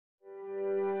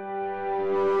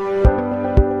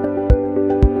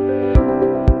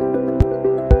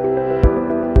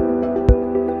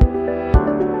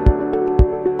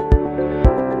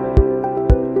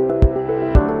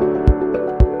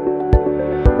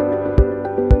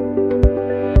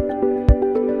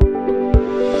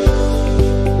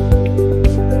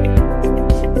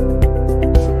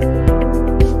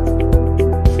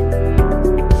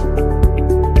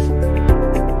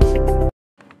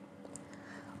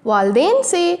वालिदैन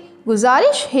से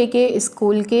गुजारिश है कि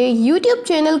स्कूल के YouTube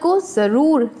चैनल को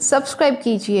ज़रूर सब्सक्राइब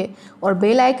कीजिए और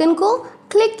बेल आइकन को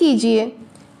क्लिक कीजिए।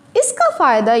 इसका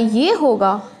फ़ायदा ये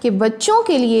होगा कि बच्चों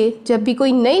के लिए जब भी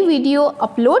कोई नई वीडियो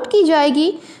अपलोड की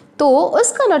जाएगी तो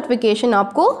उसका नोटिफिकेशन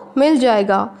आपको मिल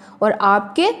जाएगा और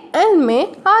आपके एंड में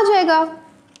आ जाएगा।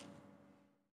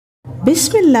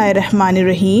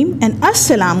 Bismillahirrahmanirrahim and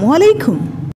Assalamu alaikum.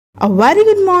 A very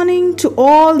good morning to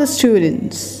all the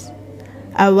students.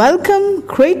 I welcome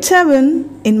grade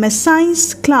 7 in my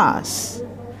science class.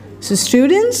 So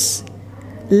students,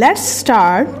 let's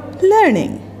start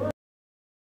learning.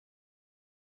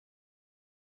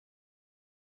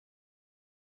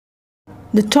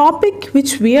 The topic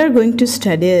which we are going to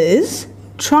study is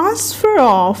transfer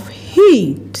of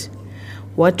heat.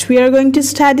 What we are going to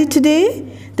study today?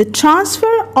 The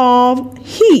transfer of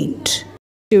heat.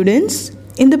 Students,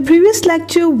 in the previous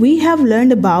lecture we have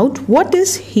learned about what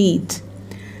is heat.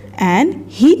 And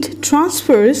heat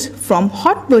transfers from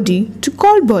hot body to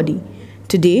cold body.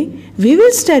 Today we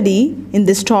will study in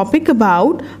this topic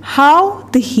about how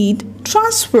the heat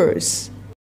transfers.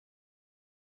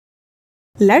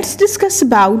 Let's discuss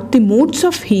about the modes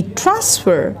of heat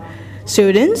transfer.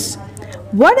 Students,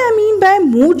 what I mean by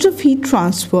modes of heat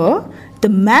transfer? The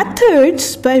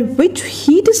methods by which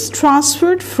heat is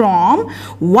transferred from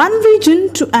one region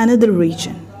to another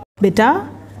region. Beta,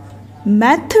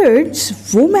 methods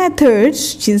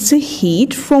जिनसे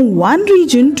heat from one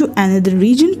region to another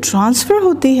region transfer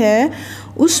होती है,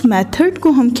 उस method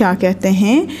को हम क्या कहते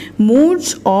हैं?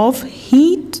 Modes of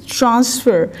heat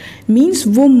transfer. Means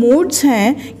वो modes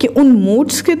हैं कि उन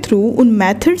modes के through, उन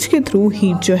methods के through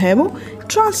heat जो है वो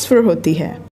transfer होती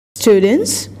है.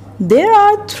 Students, there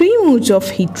are three modes of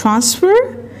heat transfer.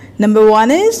 Number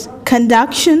one is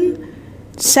conduction.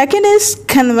 Second is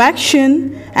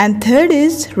convection and third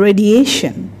is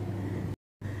radiation.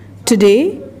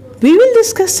 Today we will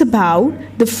discuss about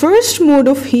the first mode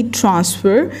of heat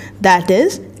transfer, that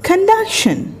is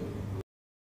conduction.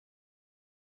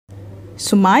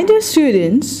 So my dear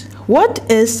students, what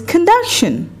is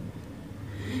conduction?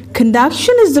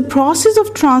 Conduction is the process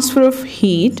of transfer of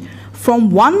heat from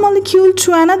one molecule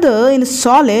to another in a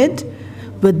solid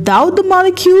without the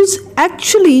molecules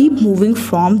actually moving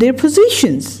from their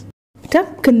positions.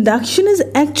 Conduction is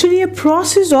actually a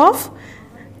process of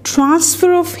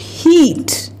transfer of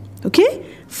heat, okay,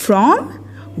 from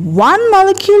one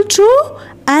molecule to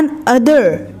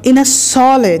another in a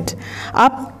solid.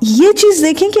 आप ये चीज़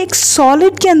देखें कि एक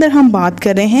solid के अंदर हम बात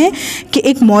कर रहे हैं कि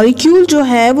एक molecule जो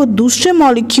है वो दूसरे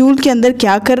molecule के अंदर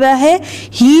क्या कर रहा है?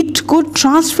 Heat को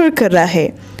transfer कर रहा है.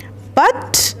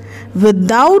 But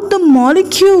without the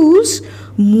molecules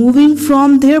moving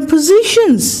from their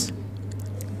positions.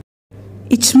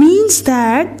 It means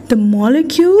that the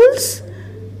molecules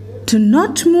do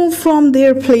not move from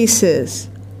their places.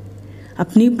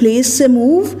 अपनी place से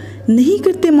move नहीं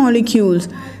करते molecules.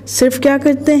 सिर्फ क्या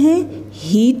करते हैं?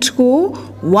 Heat को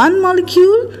one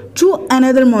molecule to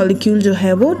another molecule जो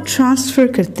है वो transfer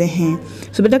करते हैं.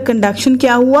 So बेटा conduction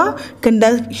क्या हुआ?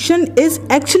 Conduction is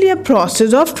actually a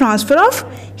process of transfer of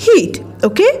heat,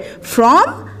 okay,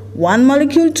 from one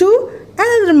molecule to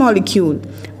another molecule.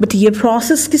 But ये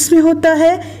process किस में होता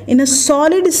है? In a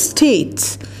solid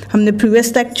states. हमने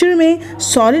previous lecture में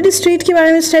solid state के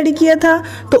बारे में study किया था.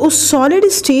 तो उस solid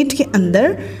state के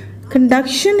अंदर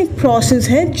conduction एक process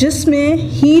है जिसमें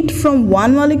heat from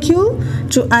one molecule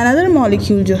to another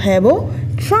molecule जो है वो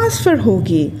transfer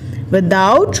होगी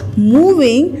without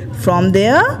moving from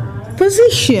their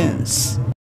positions.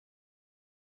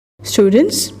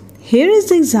 Students, here is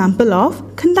the example of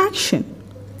conduction.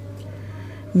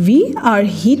 We are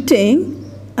heating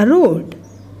a road,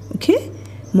 okay?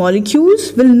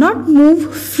 Molecules will not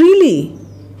move freely.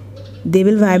 They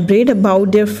will vibrate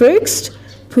about their fixed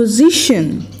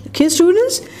position. Okay,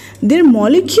 students, their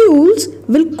molecules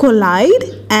will collide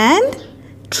and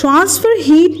transfer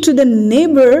heat to the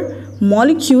neighbor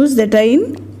molecules that are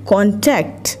in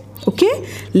contact. Okay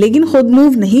लेकिन खुद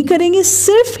move नहीं करेंगे,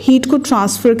 सिर्फ heat को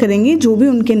transfer करेंगे जो भी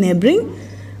उनके नेबरिंग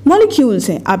मॉलिक्यूल्स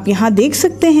हैं. आप यहाँ देख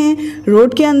सकते हैं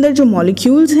रोड के अंदर जो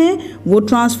मॉलिक्यूल्स हैं वो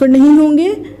ट्रांसफ़र नहीं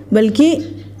होंगे बल्कि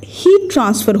हीट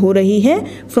ट्रांसफ़र हो रही है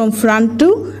फ्रॉम फ्रंट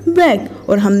टू बैक.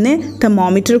 और हमने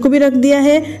थर्मामीटर को भी रख दिया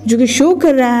है जो कि शो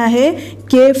कर रहा है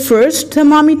कि फर्स्ट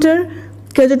थर्मामीटर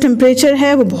का जो टेम्परेचर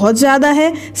है वो बहुत ज़्यादा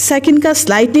है, सेकंड का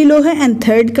स्लाइटली लो है एंड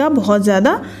थर्ड का बहुत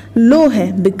ज़्यादा लो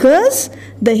है बिकॉज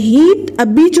द हीट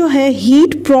अभी जो है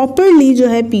हीट प्रॉपरली जो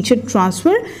है पीछे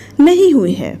ट्रांसफ़र नहीं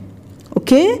हुई है.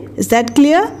 Okay, is that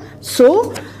clear?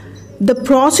 So the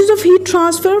process of heat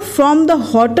transfer from the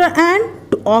hotter and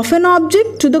to off an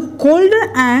object to the colder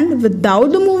end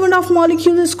without the movement of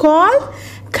molecules is called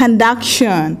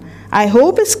conduction. I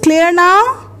hope it's clear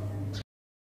now.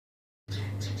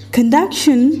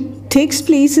 Conduction takes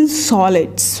place in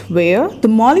solids where the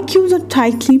molecules are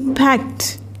tightly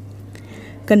packed.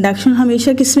 Conduction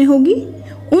हमेशा किस में होगी?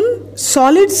 उन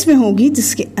solids में होगी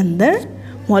जिसके अंदर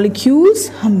molecules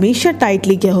हमेशा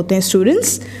tightly क्या होते हैं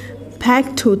students?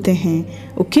 Packed होते हैं.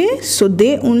 Okay, so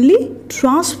they only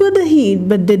transfer the heat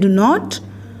but they do not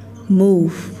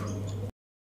move.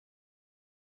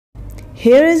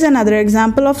 Here is another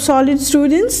example of solid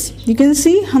students. You can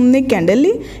see हमने कैंडल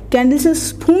ली, कैंडल से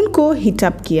स्पून को हीट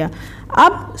अप किया.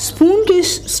 अब स्पून के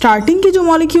स्टार्टिंग के जो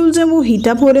मॉलिक्यूल्स हैं वो हीट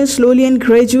अप हो रहे हैं slowly and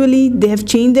gradually. They have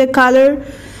change their colour.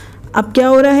 अब क्या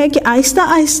हो रहा है कि आहिस्ता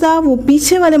आहिस्ता वो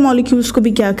पीछे वाले मॉलिक्यूल्स को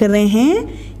भी क्या कर रहे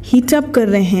हैं? हीट अप कर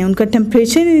रहे हैं, उनका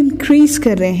टेम्परेचर इंक्रीज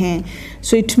कर रहे हैं.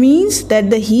 So it means that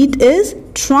the heat is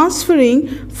transferring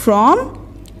from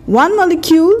one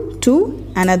molecule to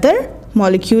another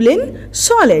molecule in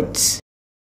solids.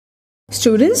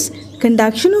 Students,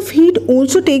 conduction of heat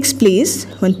also takes place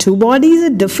when two bodies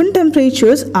at different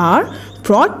temperatures are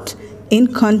brought in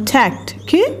contact.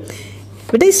 Okay?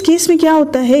 बेटा इस case में क्या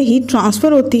होता है? Heat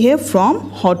transfer होती है from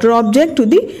hotter object to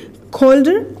the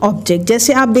colder object.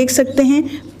 जैसे आप देख सकते हैं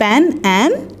पैन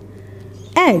एंड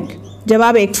एग. जब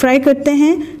आप एग फ्राई करते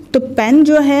हैं तो पैन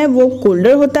जो है वो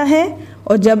कोल्डर होता है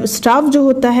और जब स्टव जो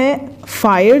होता है,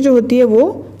 फायर जो होती है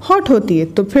वो हॉट होती है.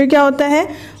 तो फिर क्या होता है?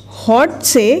 हॉट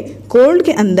से कोल्ड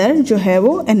के अंदर जो है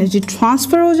वो एनर्जी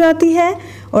ट्रांसफ़र हो जाती है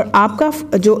और आपका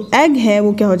जो एग है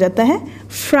वो क्या हो जाता है?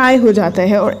 फ्राई हो जाता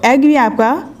है और एग भी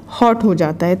आपका हॉट हो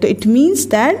जाता है. तो इट मीन्स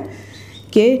दैट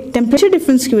कि टेम्परेचर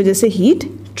डिफरेंस की वजह से हीट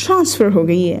ट्रांसफ़र हो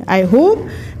गई है. I hope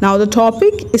now the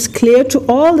topic is clear to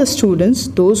all the students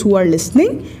those who are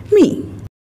listening me.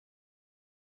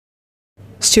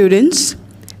 Students,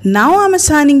 now I'm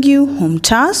assigning you home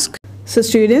task. So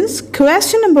students,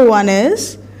 question number 1 is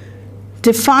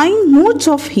define modes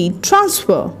of heat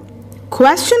transfer.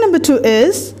 Question number 2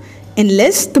 is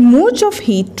enlist the modes of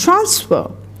heat transfer.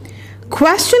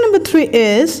 Question number 3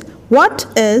 is what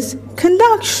is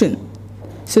conduction?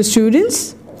 So students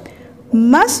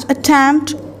must attempt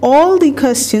all the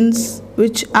questions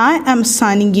which I am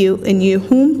assigning you in your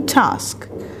home task.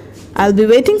 I'll be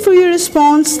waiting for your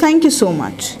response. Thank you so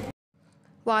much.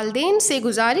 वालिदैन से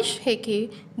गुजारिश है कि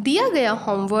दिया गया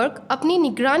homework अपनी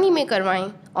निगरानी में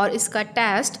करवाएं और इसका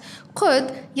टेस्ट खुद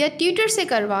या ट्यूटर से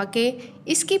करवा के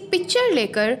इसकी पिक्चर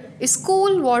लेकर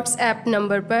स्कूल व्हाट्सएप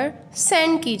नंबर पर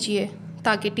सेंड कीजिए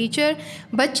ताकि टीचर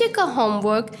बच्चे का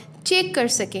होमवर्क चेक कर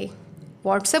सके.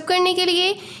 व्हाट्सएप करने के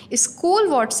लिए स्कूल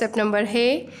व्हाट्सएप नंबर है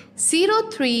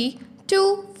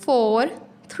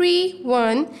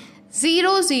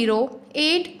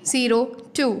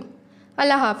 032431000802.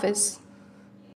 अल्लाह हाफ़िज़.